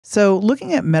So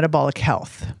looking at metabolic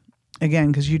health,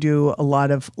 again, because you do a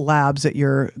lot of labs at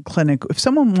your clinic, if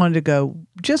someone wanted to go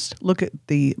just look at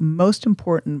the most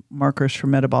important markers for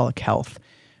metabolic health,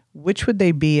 which would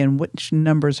they be and which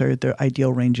numbers are the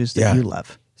ideal ranges that you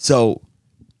love? So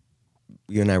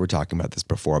you and I were talking about this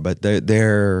before, but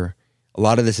a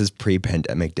lot of this is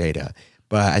pre-pandemic data.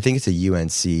 But I think it's a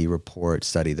UNC report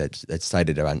study that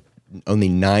cited around only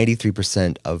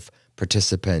 93% of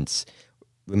participants.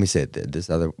 Let me say it this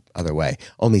other way.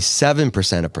 Only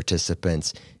 7% of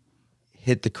participants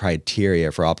hit the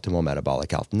criteria for optimal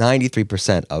metabolic health.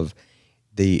 93% of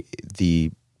the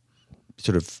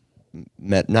sort of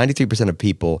 93% of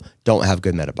people don't have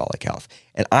good metabolic health.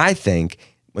 And I think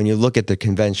when you look at the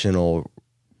conventional,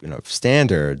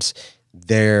 standards,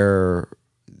 they're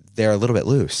a little bit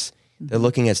loose. They're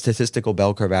looking at statistical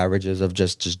bell curve averages of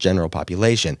just general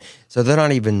population. So they're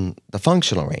not even the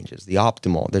functional ranges, the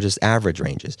optimal. They're just average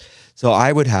ranges. So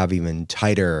I would have even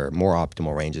tighter, more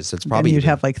optimal ranges. So it's probably you'd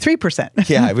have like 3%.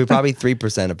 Yeah, we probably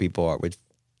 3% of people would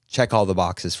check all the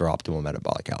boxes for optimal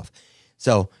metabolic health.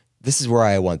 So this is where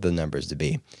I want the numbers to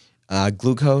be.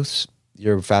 Glucose,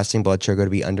 your fasting blood sugar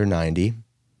to be under 90.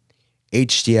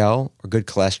 HDL, or good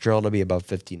cholesterol, to be above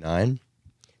 59.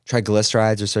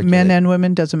 Triglycerides or circulating. Men and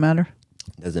women, doesn't matter?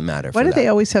 Doesn't matter. Why do they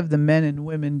always have the men and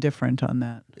women different on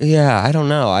that? Yeah, I don't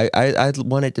know. I'd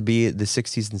want it to be the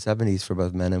 60s and 70s for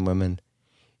both men and women.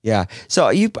 Yeah. So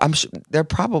I'm sure there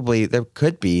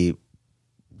could be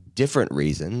different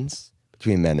reasons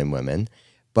between men and women,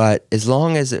 but as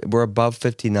long as we're above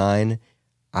 59,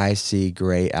 I see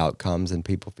great outcomes and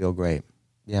people feel great.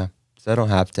 Yeah. So I don't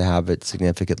have to have it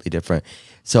significantly different.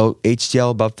 So HDL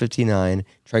above 59,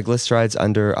 triglycerides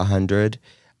under 100,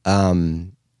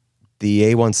 the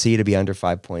A1C to be under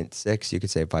 5.6, you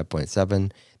could say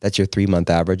 5.7. That's your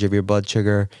 3-month average of your blood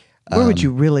sugar. Where would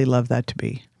you really love that to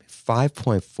be?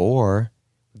 5.4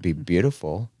 would be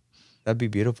beautiful. That'd be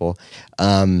beautiful.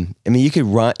 I mean,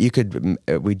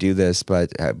 we do this,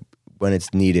 but when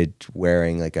it's needed,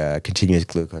 wearing like a continuous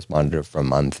glucose monitor for a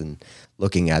month and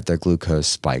looking at their glucose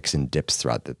spikes and dips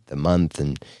throughout the month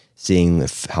and seeing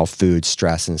how food,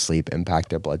 stress, and sleep impact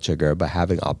their blood sugar, but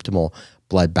having optimal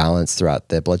blood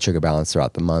sugar balance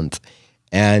throughout the month.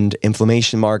 And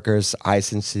inflammation markers, high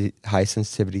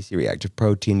sensitivity C-reactive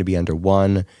protein to be under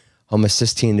 1,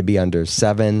 homocysteine to be under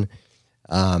 7.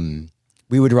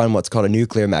 We would run what's called a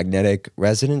nuclear magnetic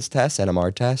resonance test,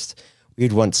 NMR test.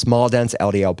 We'd want small dense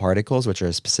LDL particles, which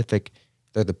are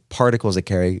they're the particles that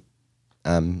carry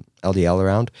LDL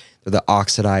around. They're the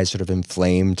oxidized, sort of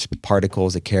inflamed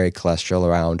particles that carry cholesterol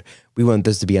around. We want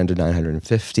this to be under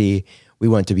 950. We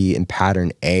want to be in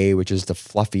pattern A, which is the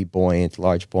fluffy,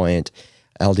 large buoyant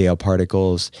LDL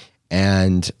particles.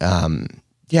 And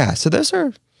so those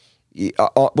are,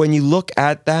 when you look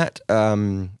at that,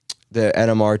 the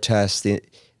NMR test, the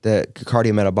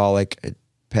cardiometabolic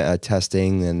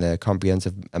testing and the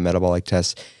comprehensive metabolic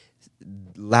test,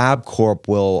 LabCorp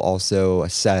will also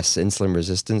assess insulin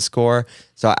resistance score.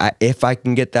 So if I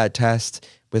can get that test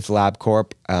with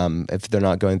LabCorp, if they're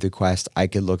not going through Quest, I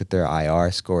could look at their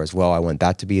IR score as well. I want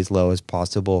that to be as low as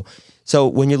possible. So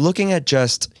when you're looking at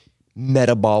just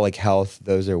metabolic health,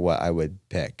 those are what I would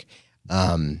pick.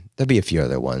 There'll be a few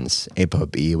other ones.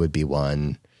 ApoB would be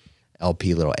one.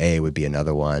 Lp(a) would be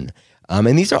another one.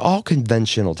 And these are all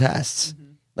conventional tests.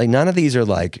 Mm-hmm. Like none of these are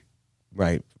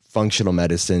functional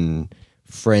medicine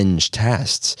fringe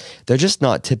tests. They're just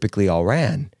not typically all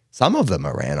ran. Some of them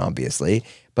are ran, obviously,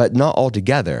 but not all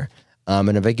together.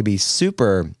 And if I could be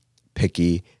super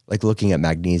picky, like looking at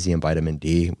magnesium, vitamin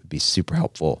D would be super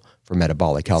helpful for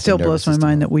metabolic health. Still blows my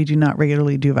mind that we do not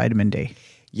regularly do vitamin D.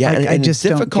 Yeah, and it's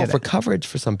difficult for coverage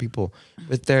for some people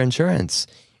with their insurance.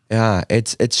 Yeah,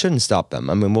 it shouldn't stop them.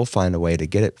 I mean, we'll find a way to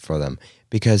get it for them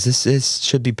because this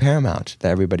should be paramount that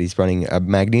everybody's running a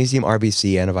magnesium,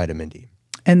 RBC, and a vitamin D.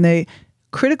 And the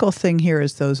critical thing here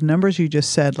is those numbers you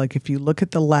just said, like if you look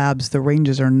at the labs, the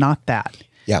ranges are not that.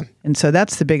 Yeah. And so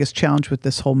that's the biggest challenge with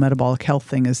this whole metabolic health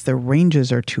thing is the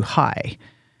ranges are too high.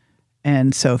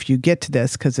 And so if you get to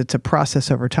this, because it's a process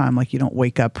over time, like you don't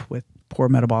wake up with poor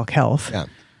metabolic health. Yeah.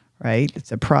 Right?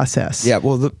 It's a process. Yeah.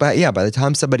 Well, by the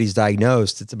time somebody's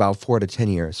diagnosed, it's about 4 to 10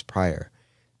 years prior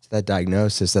to that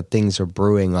diagnosis that things are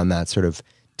brewing on that sort of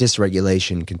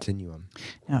dysregulation continuum.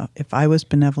 Now, if I was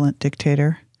benevolent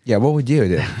dictator. Yeah, what would you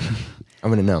do? I'm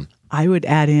going to know. I would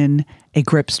add in a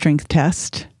grip strength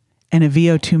test and a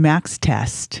VO2 max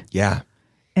test. Yeah.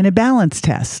 And a balance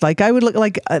test. Like I would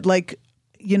look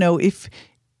if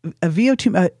a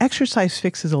VO2 exercise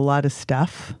fixes a lot of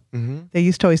stuff. Mm-hmm. They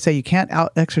used to always say you can't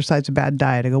out exercise a bad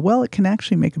diet. I go, well, it can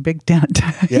actually make a big dent.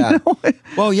 Yeah. You know?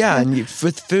 Well, yeah, and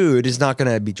with food is not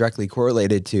going to be directly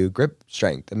correlated to grip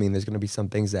strength. I mean, there's going to be some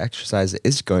things that exercise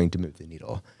is going to move the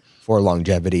needle for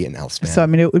longevity and health span. So, I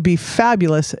mean, it would be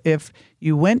fabulous if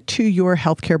you went to your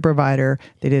healthcare provider,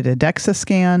 they did a DEXA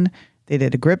scan, they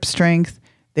did a grip strength,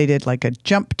 they did like a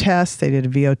jump test, they did a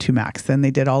VO2 max, then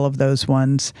they did all of those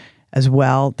ones as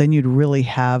well. Then you'd really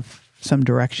have some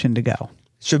direction to go.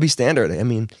 Should be standard. I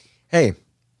mean, hey,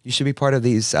 you should be part of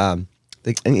these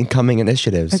the incoming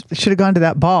initiatives. I should have gone to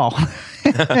that ball.